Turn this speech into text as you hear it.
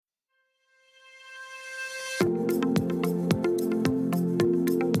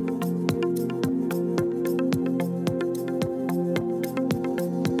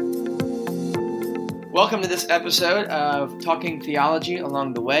Welcome to this episode of Talking Theology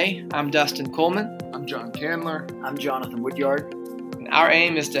Along the Way. I'm Dustin Coleman. I'm John Candler. I'm Jonathan Woodyard. And our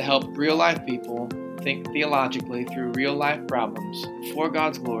aim is to help real-life people think theologically through real-life problems for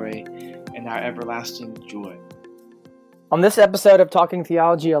God's glory and our everlasting joy. On this episode of Talking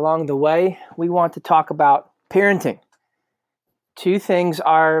Theology Along the Way, we want to talk about parenting. Two things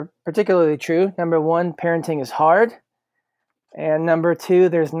are particularly true. Number one, parenting is hard. And number two,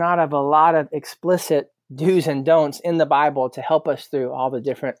 there's not a lot of explicit do's and don'ts in the Bible to help us through all the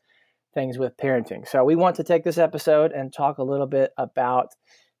different things with parenting. So we want to take this episode and talk a little bit about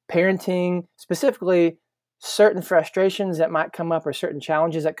parenting, specifically certain frustrations that might come up or certain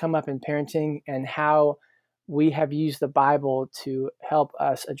challenges that come up in parenting and how we have used the Bible to help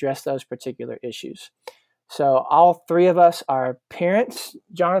us address those particular issues. So all three of us are parents.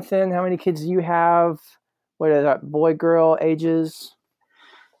 Jonathan, how many kids do you have? What are that, boy, girl ages?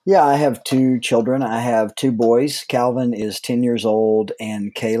 Yeah, I have two children. I have two boys. Calvin is 10 years old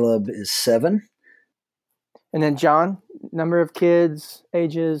and Caleb is 7. And then John, number of kids,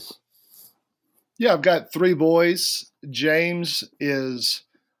 ages? Yeah, I've got 3 boys. James is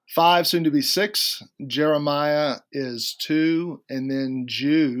 5, soon to be 6. Jeremiah is 2. And then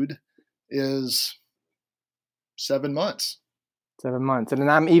Jude is 7 months. 7 months. And then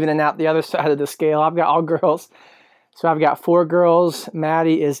I'm evening out the other side of the scale. I've got all girls. So I've got 4 girls.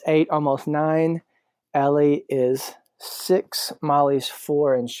 Maddie is 8, almost 9. Ellie is 6. Molly's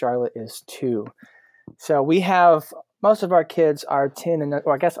 4. And Charlotte is 2. So we have, most of our kids are 10 and,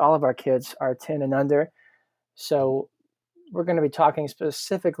 or I guess all of our kids are 10 and under. So we're going to be talking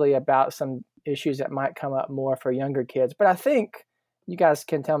specifically about some issues that might come up more for younger kids. But I think, you guys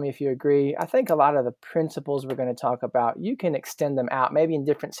can tell me if you agree, I think a lot of the principles we're going to talk about, you can extend them out, maybe in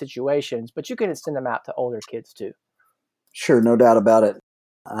different situations, but you can extend them out to older kids too. Sure, no doubt about it.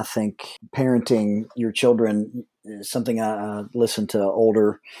 I think parenting your children is something I listen to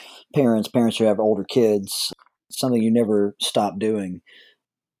older parents who have older kids, something you never stop doing.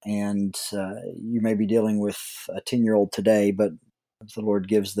 And you may be dealing with a 10-year-old today, but if the Lord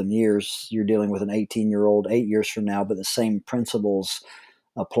gives them years, you're dealing with an 18-year-old 8 years from now, but the same principles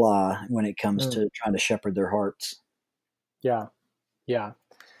apply when it comes to trying to shepherd their hearts. Yeah.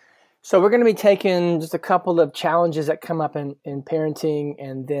 So we're going to be taking just a couple of challenges that come up in parenting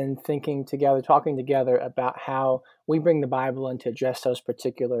and then talking together about how we bring the Bible in to address those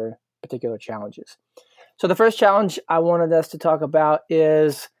particular challenges. So the first challenge I wanted us to talk about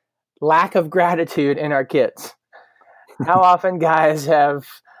is lack of gratitude in our kids. How often guys have,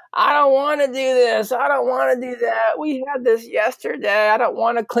 I don't want to do this. I don't want to do that. We had this yesterday. I don't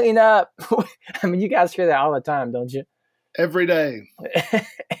want to clean up. I mean, you guys hear that all the time, don't you? Every day.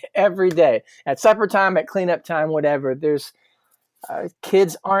 Every day. At supper time, at cleanup time, whatever. There's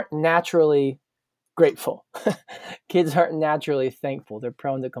kids aren't naturally grateful. Kids aren't naturally thankful. They're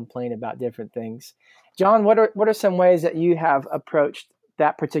prone to complain about different things. John, what are some ways that you have approached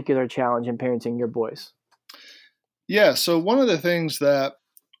that particular challenge in parenting your boys? Yeah, so one of the things that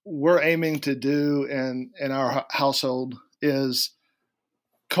we're aiming to do in our household is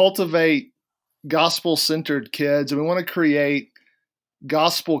cultivate gospel-centered kids, and we want to create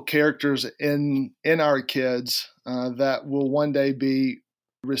gospel characters in our kids that will one day be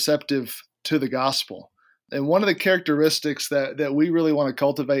receptive to the gospel. And one of the characteristics that we really want to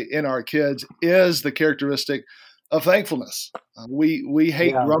cultivate in our kids is the characteristic of thankfulness. We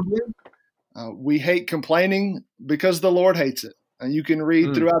hate grumbling. We hate complaining because the Lord hates it. And you can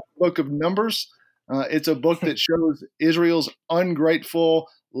read throughout the book of Numbers. It's a book that shows Israel's ungrateful,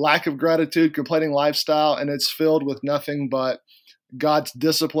 lack of gratitude, complaining lifestyle, and it's filled with nothing but God's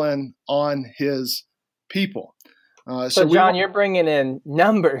discipline on his people. So John, you're bringing in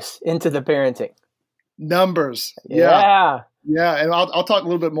Numbers into the parenting. Numbers. Yeah. Yeah, and I'll talk a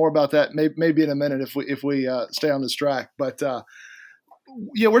little bit more about that maybe in a minute if we stay on this track. But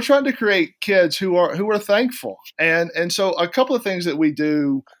we're trying to create kids who are thankful, and so a couple of things that we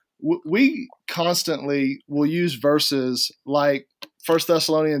do, we constantly will use verses like 1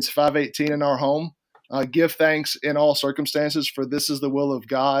 Thessalonians 5:18 in our home. Give thanks in all circumstances, for this is the will of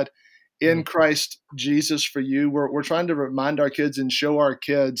God in Christ Jesus for you. We're trying to remind our kids and show our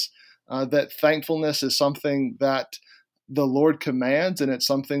kids that thankfulness is something that the Lord commands, and it's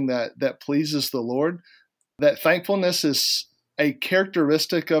something that pleases the Lord. That thankfulness is a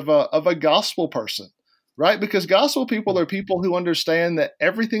characteristic of a gospel person, right? Because gospel people are people who understand that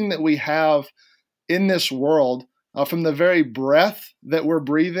everything that we have in this world, from the very breath that we're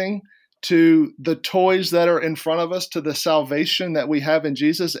breathing to the toys that are in front of us, to the salvation that we have in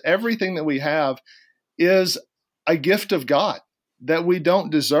Jesus. Everything that we have is a gift of God that we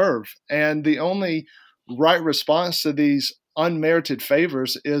don't deserve. And the only right response to these unmerited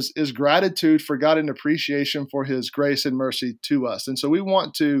favors is gratitude for God and appreciation for his grace and mercy to us. And so we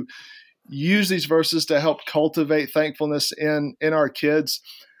want to use these verses to help cultivate thankfulness in our kids.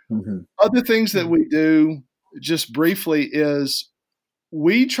 Mm-hmm. Other things that we do, just briefly, is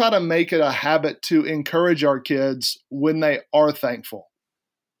we try to make it a habit to encourage our kids when they are thankful.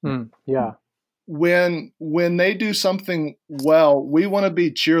 Yeah. When they do something well, we want to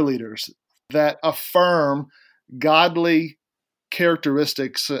be cheerleaders that affirm godly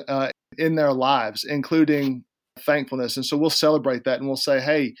characteristics in their lives, including thankfulness. And so we'll celebrate that and we'll say,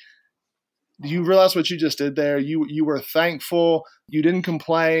 hey, do you realize what you just did there? You were thankful. You didn't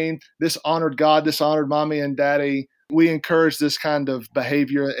complain. This honored God. This honored mommy and daddy. We encourage this kind of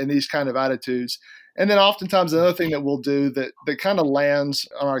behavior and these kind of attitudes. And then oftentimes another thing that we'll do that kind of lands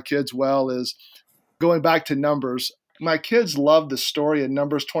on our kids well is going back to Numbers. My kids love the story in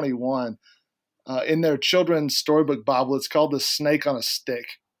Numbers 21. In their children's storybook Bible, it's called The Snake on a Stick.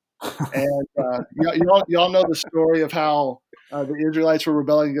 And y'all know the story of how the Israelites were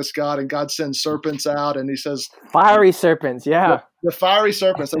rebelling against God, and God sends serpents out, and he says, fiery serpents, yeah. The fiery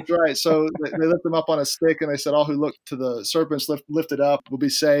serpents, that's right. So they lift them up on a stick, and they said, all who look to the serpents lifted up will be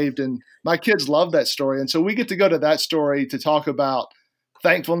saved. And my kids love that story. And so we get to go to that story to talk about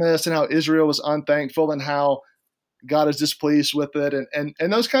thankfulness and how Israel was unthankful and how God is displeased with it. And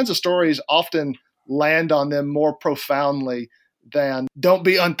those kinds of stories often land on them more profoundly than don't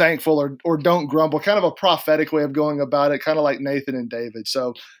be unthankful or don't grumble, kind of a prophetic way of going about it, kind of like Nathan and David.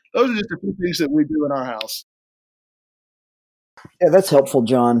 So those are just a few things that we do in our house. Yeah, that's helpful,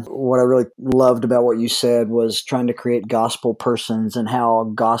 John. What I really loved about what you said was trying to create gospel persons and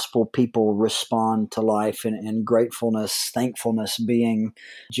how gospel people respond to life, and gratefulness, thankfulness being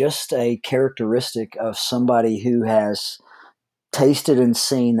just a characteristic of somebody who has tasted and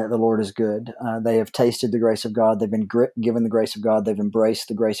seen that the Lord is good. They have tasted the grace of God. They've been given the grace of God. They've embraced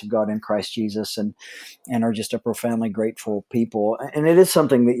the grace of God in Christ Jesus, and are just a profoundly grateful people. And it is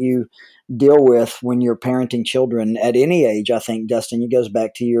something that you deal with when you're parenting children at any age. I think, Dustin, it goes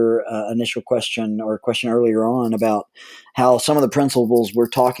back to your initial question or question earlier on about how some of the principles we're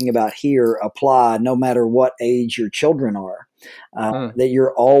talking about here apply no matter what age your children are. That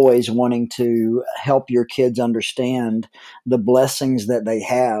you're always wanting to help your kids understand the blessings that they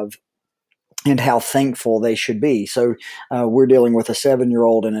have and how thankful they should be. So we're dealing with a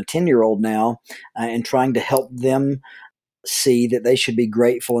 7-year-old and a 10-year-old now, and trying to help them see that they should be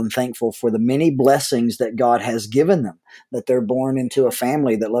grateful and thankful for the many blessings that God has given them, that they're born into a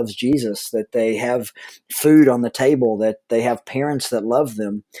family that loves Jesus, that they have food on the table, that they have parents that love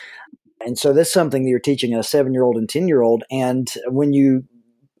them. And so that's something that you're teaching a 7-year-old and 10-year-old. And when you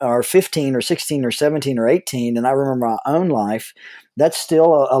are 15 or 16 or 17 or 18, and I remember my own life, that's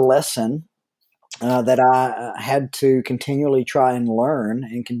still a lesson that I had to continually try and learn,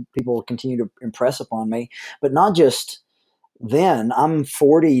 and people continue to impress upon me. But not just then. I'm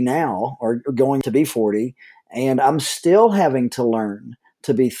 40 now, or going to be 40, and I'm still having to learn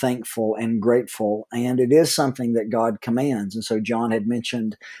to be thankful and grateful. And it is something that God commands. And so John had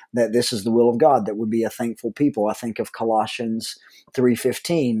mentioned that this is the will of God, that would be a thankful people. I think of Colossians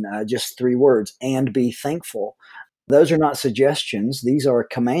 3:15, just 3 words, and be thankful. Those are not suggestions. These are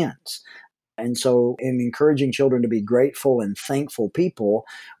commands. And so in encouraging children to be grateful and thankful people,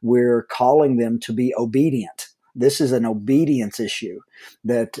 we're calling them to be obedient. This is an obedience issue,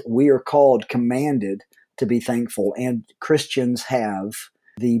 that we are commanded to be thankful. And Christians have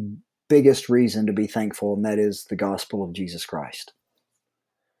the biggest reason to be thankful, and that is the gospel of Jesus Christ.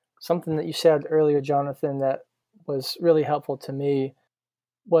 Something that you said earlier, Jonathan, that was really helpful to me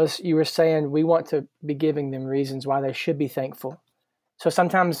was you were saying we want to be giving them reasons why they should be thankful. So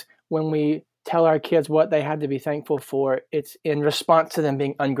sometimes when we tell our kids what they had to be thankful for, it's in response to them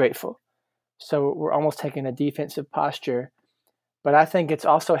being ungrateful. So we're almost taking a defensive posture. But I think it's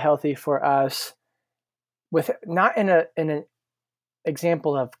also healthy for us, with not in an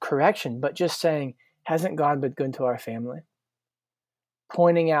example of correction, but just saying, hasn't God been good to our family?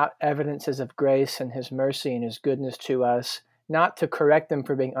 Pointing out evidences of grace and his mercy and his goodness to us, not to correct them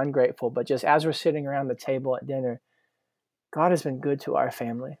for being ungrateful, but just as we're sitting around the table at dinner, God has been good to our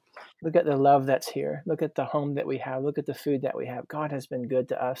family. Look at the love that's here. Look at the home that we have. Look at the food that we have. God has been good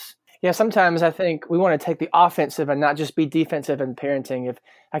to us. Yeah, sometimes I think we want to take the offensive and not just be defensive in parenting. If,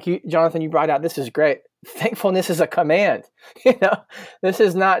 like you, Jonathan, you brought out, this is great. Thankfulness is a command. This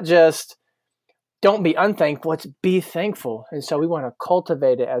is not just don't be unthankful, it's be thankful. And so we want to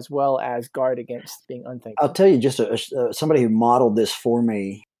cultivate it as well as guard against being unthankful. I'll tell you, just somebody who modeled this for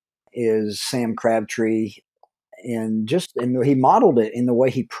me is Sam Crabtree, and he modeled it in the way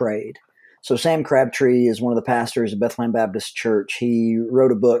he prayed. So Sam Crabtree is one of the pastors of Bethlehem Baptist Church. He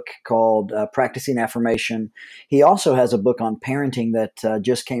wrote a book called Practicing Affirmation. He also has a book on parenting that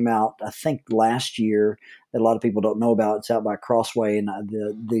just came out, I think, last year, that a lot of people don't know about. It's out by Crossway, and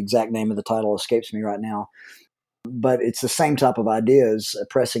the exact name of the title escapes me right now. But it's the same type of ideas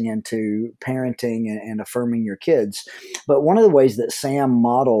pressing into parenting and affirming your kids. But one of the ways that Sam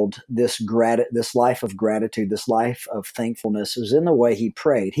modeled this life of gratitude, this life of thankfulness, was in the way he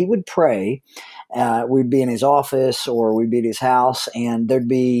prayed. He would pray. We'd be in his office or we'd be at his house, and there'd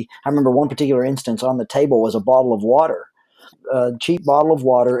be, I remember one particular instance, on the table was a bottle of water, a cheap bottle of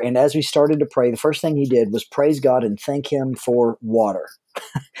water. And as we started to pray, the first thing he did was praise God and thank him for water.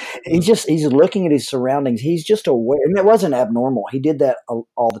 He's looking at his surroundings. He's just aware, and it wasn't abnormal. He did that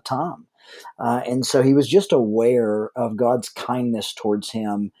all the time. And so he was just aware of God's kindness towards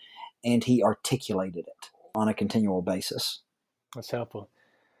him, and he articulated it on a continual basis. That's helpful.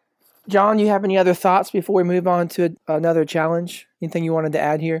 John, you have any other thoughts before we move on to another challenge? Anything you wanted to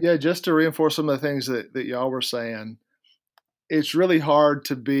add here? Yeah, just to reinforce some of the things that y'all were saying, it's really hard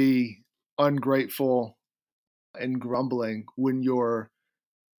to be ungrateful and grumbling when you're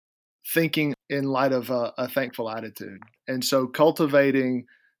thinking in light of a thankful attitude. And so cultivating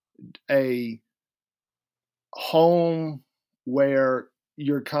a home where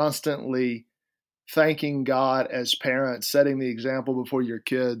you're constantly thanking God as parents, setting the example before your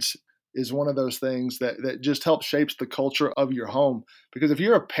kids, is one of those things that just helps shapes the culture of your home. Because if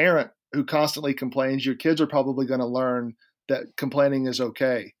you're a parent who constantly complains, your kids are probably going to learn that complaining is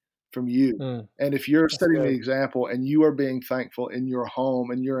okay from you. And if you're setting the example and you are being thankful in your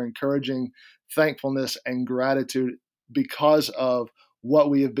home and you're encouraging thankfulness and gratitude because of what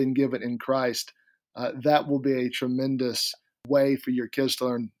we have been given in Christ, that will be a tremendous way for your kids to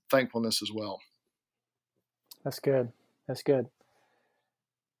learn thankfulness as well. That's good. That's good.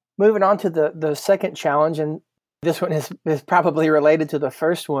 Moving on to the second challenge, and this one is probably related to the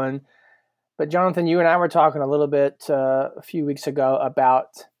first one. But Jonathan, you and I were talking a little bit a few weeks ago about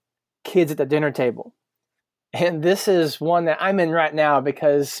kids at the dinner table. And this is one that I'm in right now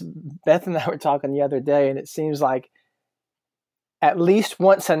because Beth and I were talking the other day, and it seems like at least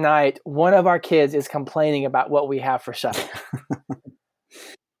once a night, one of our kids is complaining about what we have for supper.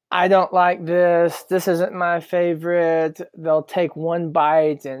 I don't like this. This isn't my favorite. They'll take one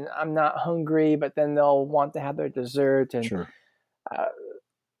bite and I'm not hungry, but then they'll want to have their dessert. And Sure.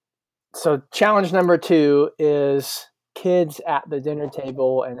 So challenge number 2 is kids at the dinner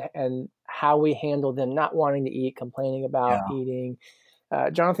table and how we handle them not wanting to eat, complaining about eating.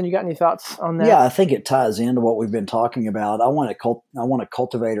 Jonathan, you got any thoughts on that? Yeah, I think it ties into what we've been talking about. I want to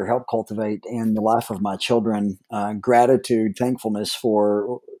cultivate or help cultivate in the life of my children gratitude, thankfulness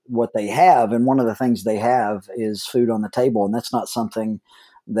for what they have. And one of the things they have is food on the table. And that's not something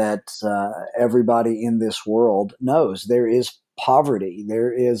that everybody in this world knows. There is poverty.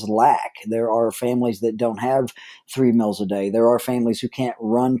 There is lack. There are families that don't have 3 meals a day. There are families who can't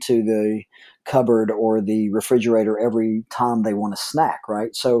run to the cupboard or the refrigerator every time they want a snack,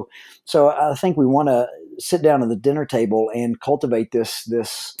 right? So I think we want to sit down at the dinner table and cultivate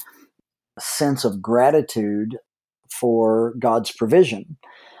this sense of gratitude for God's provision.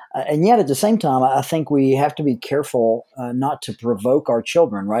 And yet at the same time, I think we have to be careful not to provoke our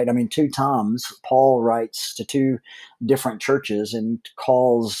children, right? I mean, 2 times Paul writes to 2 different churches and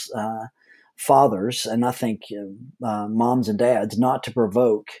calls fathers, and I think moms and dads, not to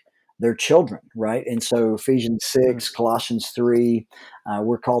provoke their children, right? And so Ephesians 6, Colossians 3,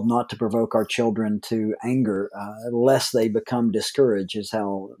 we're called not to provoke our children to anger, lest they become discouraged, is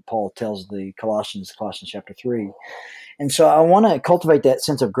how Paul tells the Colossians chapter 3. And so I want to cultivate that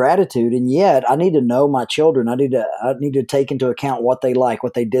sense of gratitude, and yet I need to know my children. I need to take into account what they like,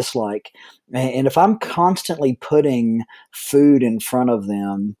 what they dislike. And if I'm constantly putting food in front of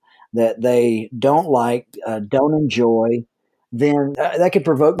them that they don't like, don't enjoy, then that could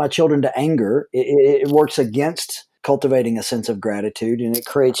provoke my children to anger. It works against cultivating a sense of gratitude, and it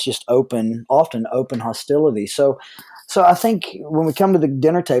creates just often open hostility. So I think when we come to the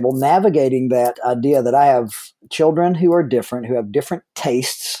dinner table, navigating that idea that I have children who are different, who have different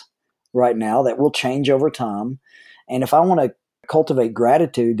tastes right now that will change over time. And if I want to cultivate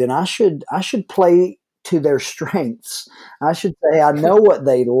gratitude, then I should play to their strengths. I should say, I know what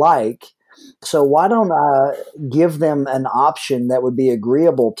they like. So why don't I give them an option that would be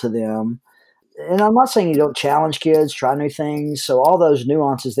agreeable to them and I'm not saying you don't challenge kids, try new things. So all those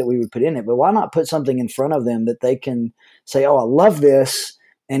nuances that we would put in it, but why not put something in front of them that they can say, oh, I love this.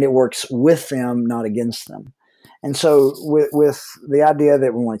 And it works with them, not against them. And so with the idea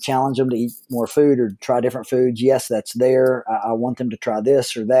that we want to challenge them to eat more food or try different foods, yes, that's there. I want them to try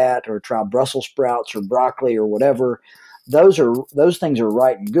this or that, or try Brussels sprouts or broccoli or whatever. Those things are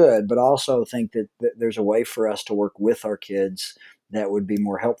right and good, but I also think that there's a way for us to work with our kids that would be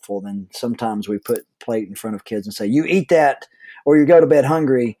more helpful than sometimes we put plate in front of kids and say, you eat that or you go to bed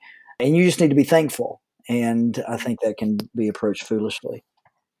hungry and you just need to be thankful. And I think that can be approached foolishly.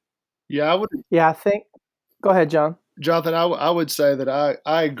 Yeah, I would. Yeah, I think. Go ahead, John. Jonathan, I would say that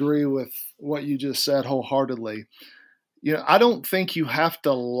I agree with what you just said wholeheartedly. I don't think you have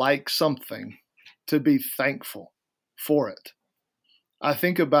to like something to be thankful for it. I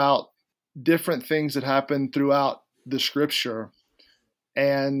think about different things that happen throughout the scripture,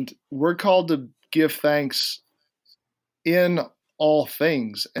 and we're called to give thanks in all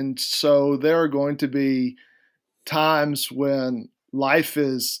things. And so there are going to be times when life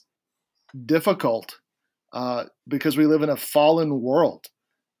is difficult because we live in a fallen world,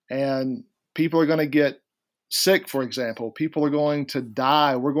 and people are going to get sick, for example. People are going to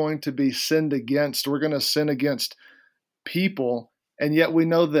die. We're going to be sinned against. We're going to sin against people. And yet we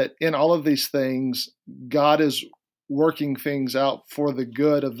know that in all of these things, God is working things out for the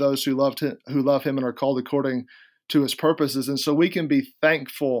good of those who love him and are called according to his purposes. And so we can be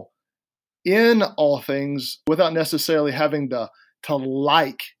thankful in all things without necessarily having to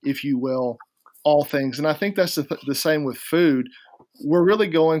like, if you will, all things. And I think that's the same with food. We're really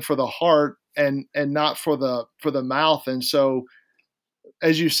going for the heart and not for the mouth. And so,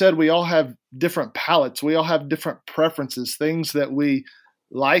 as you said, we all have different palates. We all have different preferences, things that we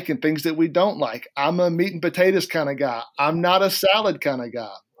like and things that we don't like. I'm a meat and potatoes kind of guy. I'm not a salad kind of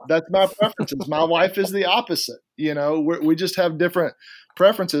guy. That's my preferences. My wife is the opposite. We just have different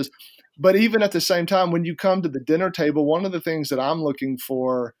preferences. But even at the same time, when you come to the dinner table, one of the things that I'm looking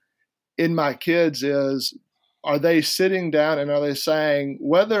for in my kids is, are they sitting down and are they saying,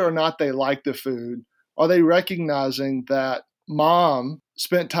 whether or not they like the food, are they recognizing that mom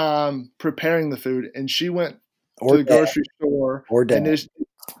spent time preparing the food and she went to the grocery store or dad.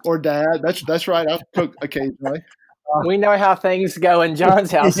 Or dad. That's right. I cook occasionally. We know how things go in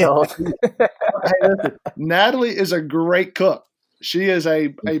John's household. Hey, listen, Natalie is a great cook. She is a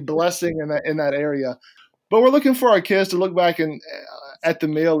blessing in that area. But we're looking for our kids to look back at the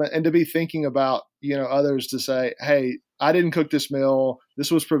meal and to be thinking about others, to say, hey, I didn't cook this meal.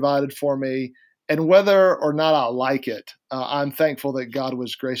 This was provided for me. And whether or not I like it, I'm thankful that God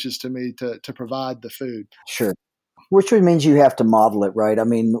was gracious to me to provide the food. Sure. Which means you have to model it, right? I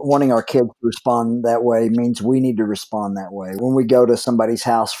mean, wanting our kids to respond that way means we need to respond that way. When we go to somebody's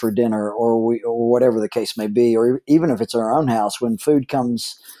house for dinner or whatever the case may be, or even if it's our own house, when food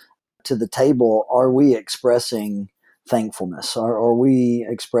comes to the table, are we expressing thankfulness? Are we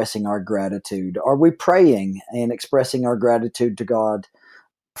expressing our gratitude? Are we praying and expressing our gratitude to God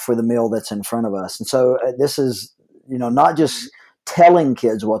for the meal that's in front of us? And so this is, not just telling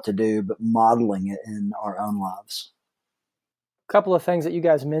kids what to do, but modeling it in our own lives. A couple of things that you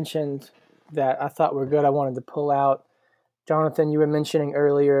guys mentioned that I thought were good I wanted to pull out. Jonathan, you were mentioning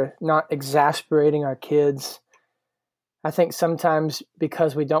earlier, not exasperating our kids. I think sometimes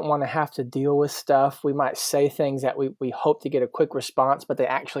because we don't want to have to deal with stuff, we might say things that we hope to get a quick response, but they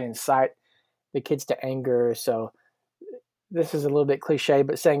actually incite the kids to anger. So this is a little bit cliche,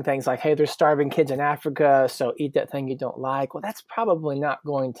 but saying things like, hey, there's starving kids in Africa, so eat that thing you don't like. Well, that's probably not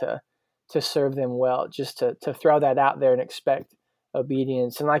going to serve them well, just to throw that out there and expect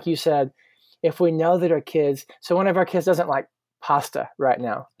obedience. And like you said, if we know that our kids, so one of our kids doesn't like pasta right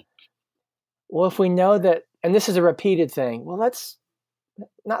now. Well, if we know that, and this is a repeated thing, well, let's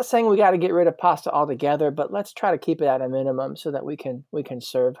not saying we got to get rid of pasta altogether, but let's try to keep it at a minimum so that we can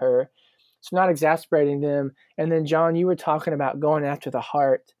serve her. It's not exasperating them. And then, John, you were talking about going after the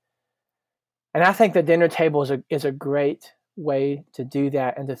heart. And I think the dinner table is a great way to do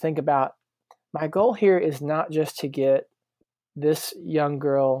that, and to think about, my goal here is not just to get this young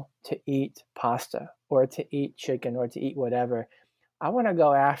girl to eat pasta or to eat chicken or to eat whatever. I want to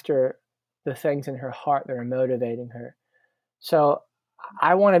go after the things in her heart that are motivating her. So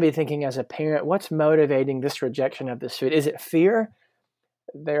I want to be thinking as a parent, what's motivating this rejection of this food? Is it fear?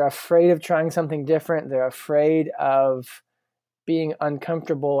 They're afraid of trying something different. They're afraid of being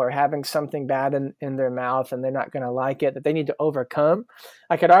uncomfortable or having something bad in their mouth and they're not going to like it, that they need to overcome.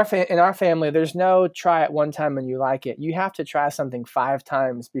 Like in our family, there's no try it one time and you like it. You have to try something 5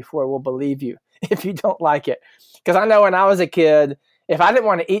 times before we'll believe you if you don't like it. Because I know when I was a kid If I didn't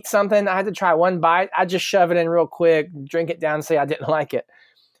want to eat something, I had to try one bite, I'd just shove it in real quick, drink it down, and say I didn't like it.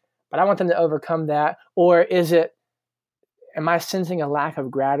 But I want them to overcome that. Or am I sensing a lack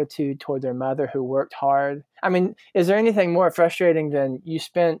of gratitude toward their mother who worked hard? I mean, is there anything more frustrating than you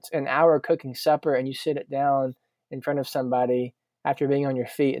spent an hour cooking supper and you sit it down in front of somebody after being on your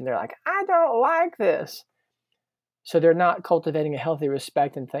feet and they're like, I don't like this. So they're not cultivating a healthy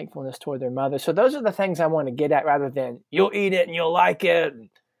respect and thankfulness toward their mother. So those are the things I want to get at rather than you'll eat it and you'll like it.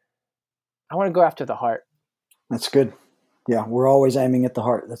 I want to go after the heart. That's good. Yeah, we're always aiming at the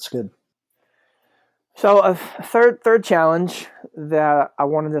heart. That's good. So a third challenge that I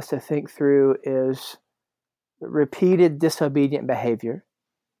wanted us to think through is repeated disobedient behavior.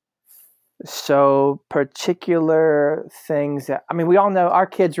 So particular things that, I mean, we all know our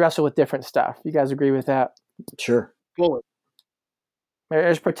kids wrestle with different stuff. You guys agree with that? Sure. Fully.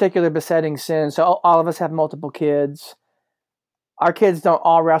 There's particular besetting sins. So all of us have multiple kids. Our kids don't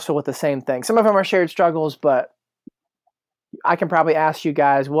all wrestle with the same thing. Some of them are shared struggles, but I can probably ask you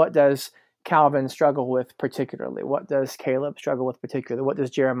guys, what does Calvin struggle with particularly? What does Caleb struggle with particularly? What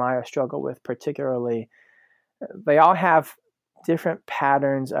does Jeremiah struggle with particularly? They all have different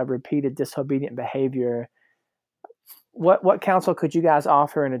patterns of repeated disobedient behavior. What counsel could you guys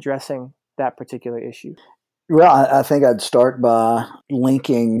offer in addressing that particular issue? Well, I think I'd start by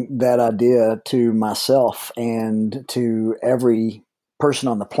linking that idea to myself and to every person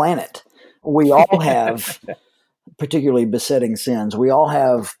on the planet. We all have particularly besetting sins. We all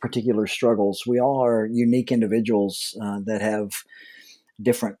have particular struggles. We all are unique individuals that have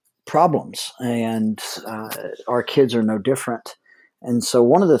different problems, and our kids are no different. And so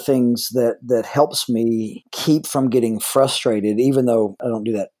one of the things that helps me keep from getting frustrated, even though I don't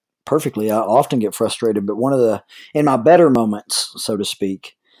do that perfectly, I often get frustrated, but in my better moments, so to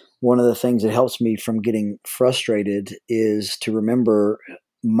speak, one of the things that helps me from getting frustrated is to remember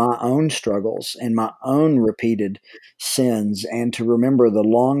my own struggles and my own repeated sins, and to remember the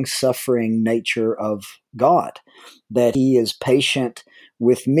long-suffering nature of God, that He is patient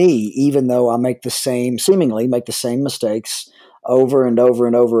with me, even though I seemingly make the same mistakes over and over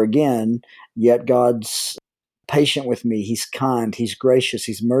and over again, yet God's patient with me. He's kind, He's gracious,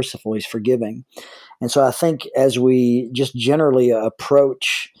 He's merciful, He's forgiving. And so I think as we just generally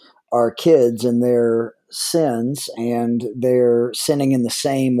approach our kids and their sins, and they're sinning in the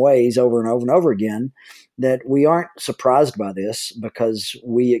same ways over and over and over again, that we aren't surprised by this because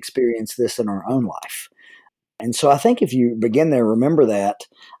we experience this in our own life. And so I think if you begin there, remember that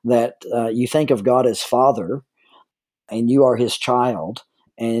you think of God as Father, and you are His child,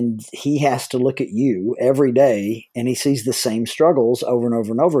 and He has to look at you every day, and He sees the same struggles over and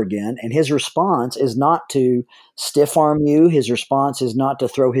over and over again. And His response is not to stiff arm you. His response is not to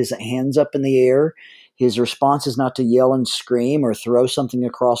throw His hands up in the air. His response is not to yell and scream or throw something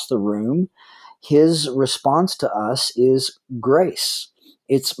across the room. His response to us is grace.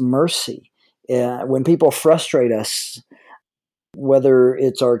 It's mercy. When people frustrate us, whether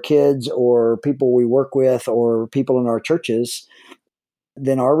it's our kids or people we work with or people in our churches,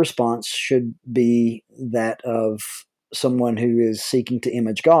 then our response should be that of someone who is seeking to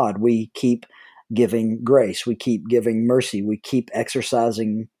image God. We keep giving grace. We keep giving mercy. We keep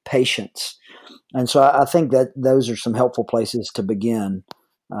exercising patience. And so I think that those are some helpful places to begin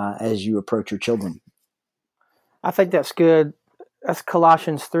as you approach your children. I think that's good. That's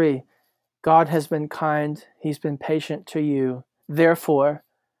Colossians 3. God has been kind. He's been patient to you. Therefore,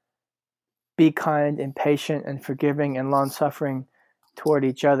 be kind and patient and forgiving and long-suffering toward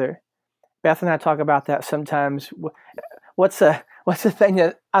each other. Beth and I talk about that sometimes. What's the thing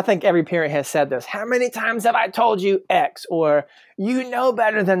that I think every parent has said this? How many times have I told you X? Or you know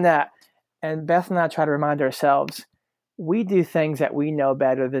better than that. And Beth and I try to remind ourselves, we do things that we know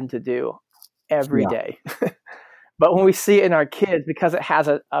better than to do every day. But when we see it in our kids, because it has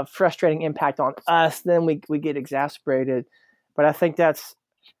a frustrating impact on us, then we get exasperated. But I think I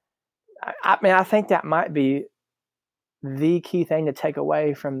think that might be the key thing to take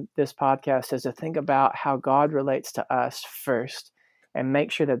away from this podcast, is to think about how God relates to us first, and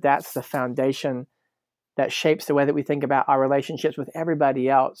make sure that that's the foundation that shapes the way that we think about our relationships with everybody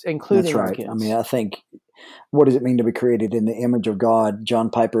else, including our kids. I mean, I think, what does it mean to be created in the image of God? John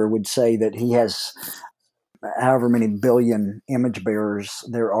Piper would say that He has however many billion image bearers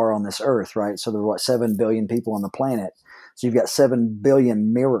there are on this earth, right? So there are 7 billion people on the planet. So you've got 7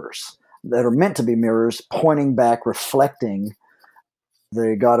 billion mirrors that are meant to be mirrors pointing back, reflecting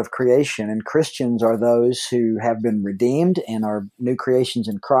the God of creation. And Christians are those who have been redeemed and are new creations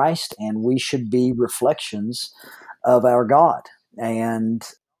in Christ, and we should be reflections of our God. And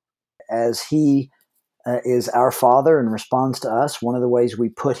as He is our Father and responds to us. One of the ways we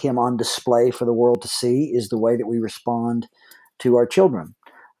put him on display for the world to see is the way that we respond to our children.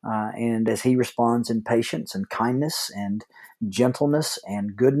 And as he responds in patience and kindness and gentleness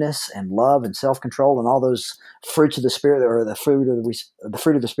and goodness and love and self-control and all those fruits of the Spirit, or the fruit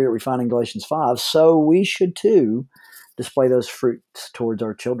of the Spirit we find in Galatians 5, so we should too display those fruits towards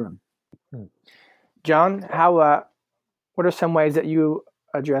our children. John, what are some ways that you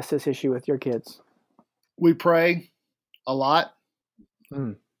address this issue with your kids? We pray a lot.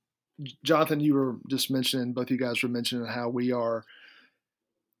 Mm. Jonathan, you were just mentioning, both you guys were mentioning how we are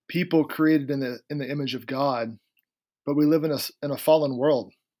people created in the image of God, but we live in a fallen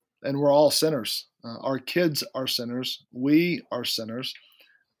world, and we're all sinners. Our kids are sinners. We are sinners,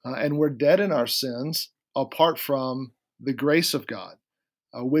 and we're dead in our sins apart from the grace of God,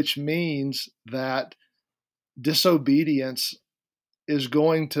 which means that disobedience is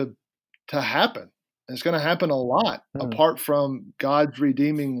going to happen. It's going to happen a lot apart from God's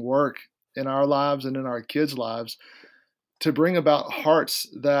redeeming work in our lives and in our kids' lives to bring about hearts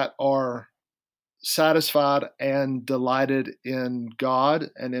that are satisfied and delighted in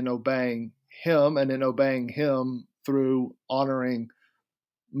God and in obeying Him, and in obeying Him through honoring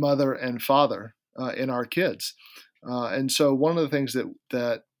mother and father in our kids. And so one of the things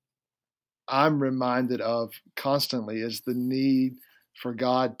that I'm reminded of constantly is the need for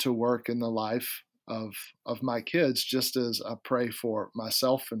God to work in the life of my kids, just as I pray for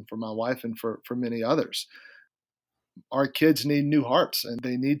myself and for my wife and for many others. Our kids need new hearts, and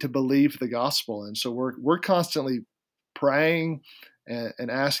they need to believe the gospel. And so we're constantly praying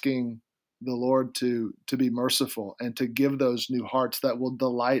and asking the Lord to be merciful and to give those new hearts that will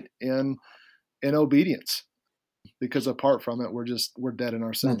delight in obedience. Because apart from it, we're dead in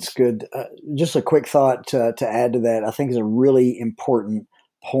our sins. That's good. Just a quick thought to add to that, I think is a really important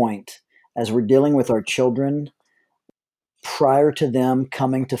point. As we're dealing with our children, prior to them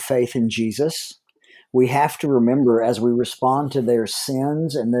coming to faith in Jesus, we have to remember, as we respond to their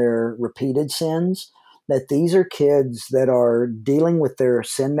sins and their repeated sins, that these are kids that are dealing with their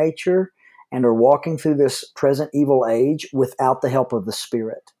sin nature and are walking through this present evil age without the help of the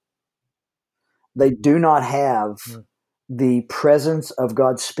Spirit. They do not have the presence of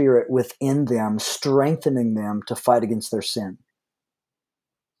God's Spirit within them, strengthening them to fight against their sin.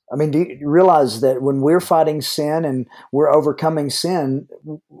 I mean, do you realize that when we're fighting sin and we're overcoming sin,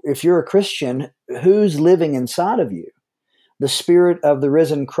 if you're a Christian, who's living inside of you? The Spirit of the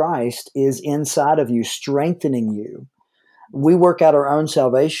risen Christ is inside of you, strengthening you. We work out our own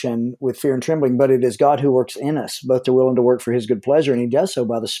salvation with fear and trembling, but it is God who works in us, both to will and to work for his good pleasure, and he does so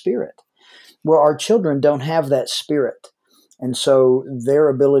by the Spirit. Well, our children don't have that Spirit, and so their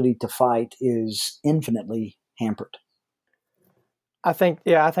ability to fight is infinitely hampered. I think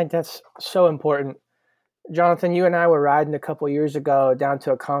that's so important. Jonathan, you and I were riding a couple years ago down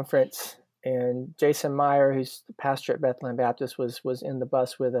to a conference, and Jason Meyer, who's the pastor at Bethlehem Baptist, was in the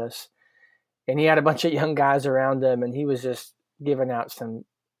bus with us, and he had a bunch of young guys around him, and he was just giving out some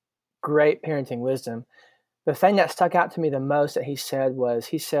great parenting wisdom. The thing that stuck out to me the most that he said,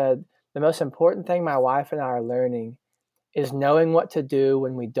 the most important thing my wife and I are learning is knowing what to do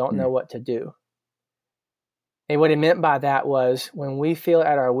when we don't know what to do. And what he meant by that was when we feel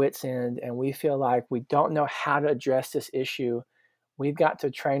at our wits' end and we feel like we don't know how to address this issue, we've got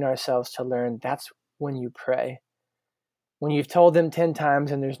to train ourselves to learn that's when you pray. When you've told them 10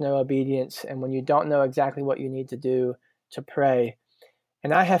 times and there's no obedience, and when you don't know exactly what you need to do, to pray.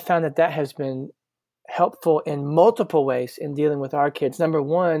 And I have found that has been helpful in multiple ways in dealing with our kids. Number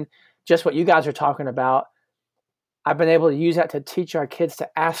one, just what you guys are talking about, I've been able to use that to teach our kids to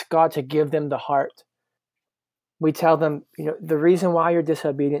ask God to give them the heart. We tell them, the reason why you're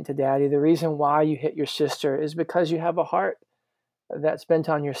disobedient to daddy, the reason why you hit your sister is because you have a heart that's bent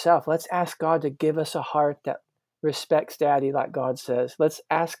on yourself. Let's ask God to give us a heart that respects daddy like God says. Let's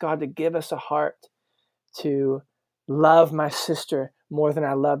ask God to give us a heart to love my sister more than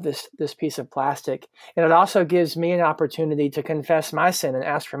I love this piece of plastic. And it also gives me an opportunity to confess my sin and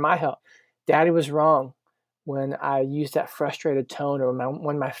ask for my help. Daddy was wrong when I used that frustrated tone or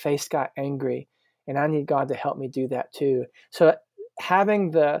when my face got angry. And I need God to help me do that too. So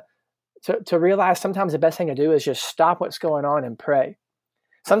having to realize sometimes the best thing to do is just stop what's going on and pray.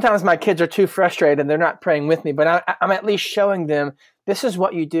 Sometimes my kids are too frustrated and they're not praying with me, but I'm at least showing them this is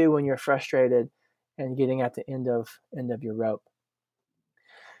what you do when you're frustrated and getting at the end of your rope.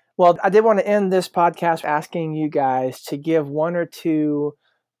 Well, I did want to end this podcast asking you guys to give one or two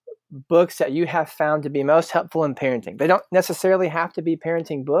books that you have found to be most helpful in parenting. They don't necessarily have to be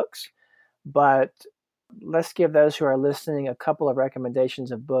parenting books, but let's give those who are listening a couple of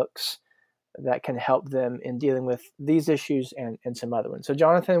recommendations of books that can help them in dealing with these issues and some other ones. So,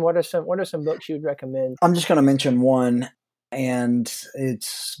 Jonathan, what are some books you would recommend? I'm just going to mention one, and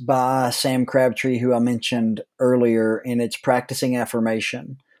it's by Sam Crabtree, who I mentioned earlier, and it's Practicing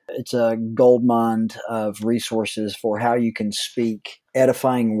Affirmation. It's a goldmine of resources for how you can speak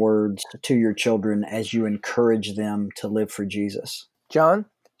edifying words to your children as you encourage them to live for Jesus. John,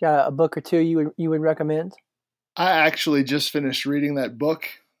 got a book or two you would recommend? I actually just finished reading that book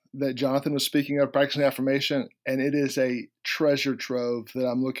that Jonathan was speaking of, Practicing Affirmation, and it is a treasure trove that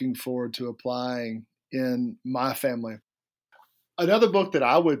I'm looking forward to applying in my family. Another book that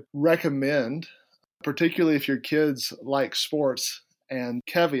I would recommend, particularly if your kids like sports, and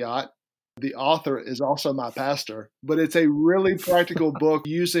caveat, the author is also my pastor, but it's a really practical book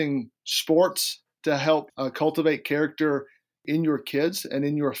using sports to help cultivate character in your kids and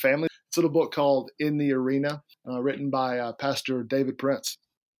in your family. It's a little book called In the Arena, written by Pastor David Prince.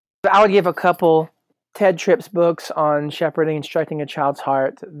 I would give a couple. Ted Tripp's books on shepherding and instructing a child's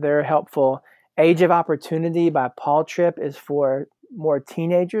heart. They're helpful. Age of Opportunity by Paul Tripp is for more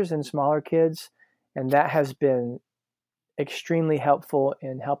teenagers and smaller kids, and that has been extremely helpful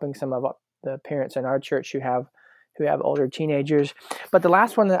in helping some of the parents in our church who have older teenagers. But the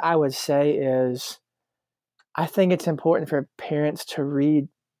last one that I would say is, I think it's important for parents to read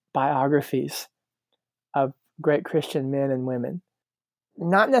biographies of great Christian men and women.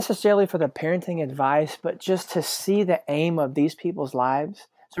 Not necessarily for the parenting advice, but just to see the aim of these people's lives.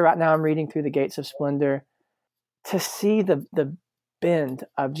 So right now I'm reading through The Gates of Splendor to see the bend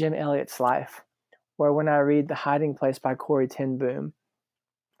of Jim Elliot's life. Or when I read The Hiding Place by Corrie ten Boom,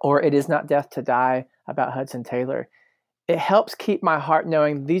 or It Is Not Death to Die about Hudson Taylor, it helps keep my heart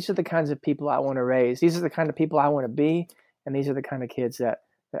knowing these are the kinds of people I want to raise. These are the kind of people I want to be, and these are the kind of kids that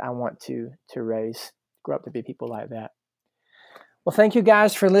I want to raise, grow up to be people like that. Well, thank you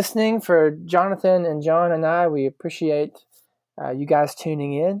guys for listening. For Jonathan and John and I, we appreciate you guys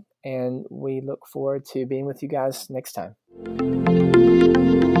tuning in, and we look forward to being with you guys next time.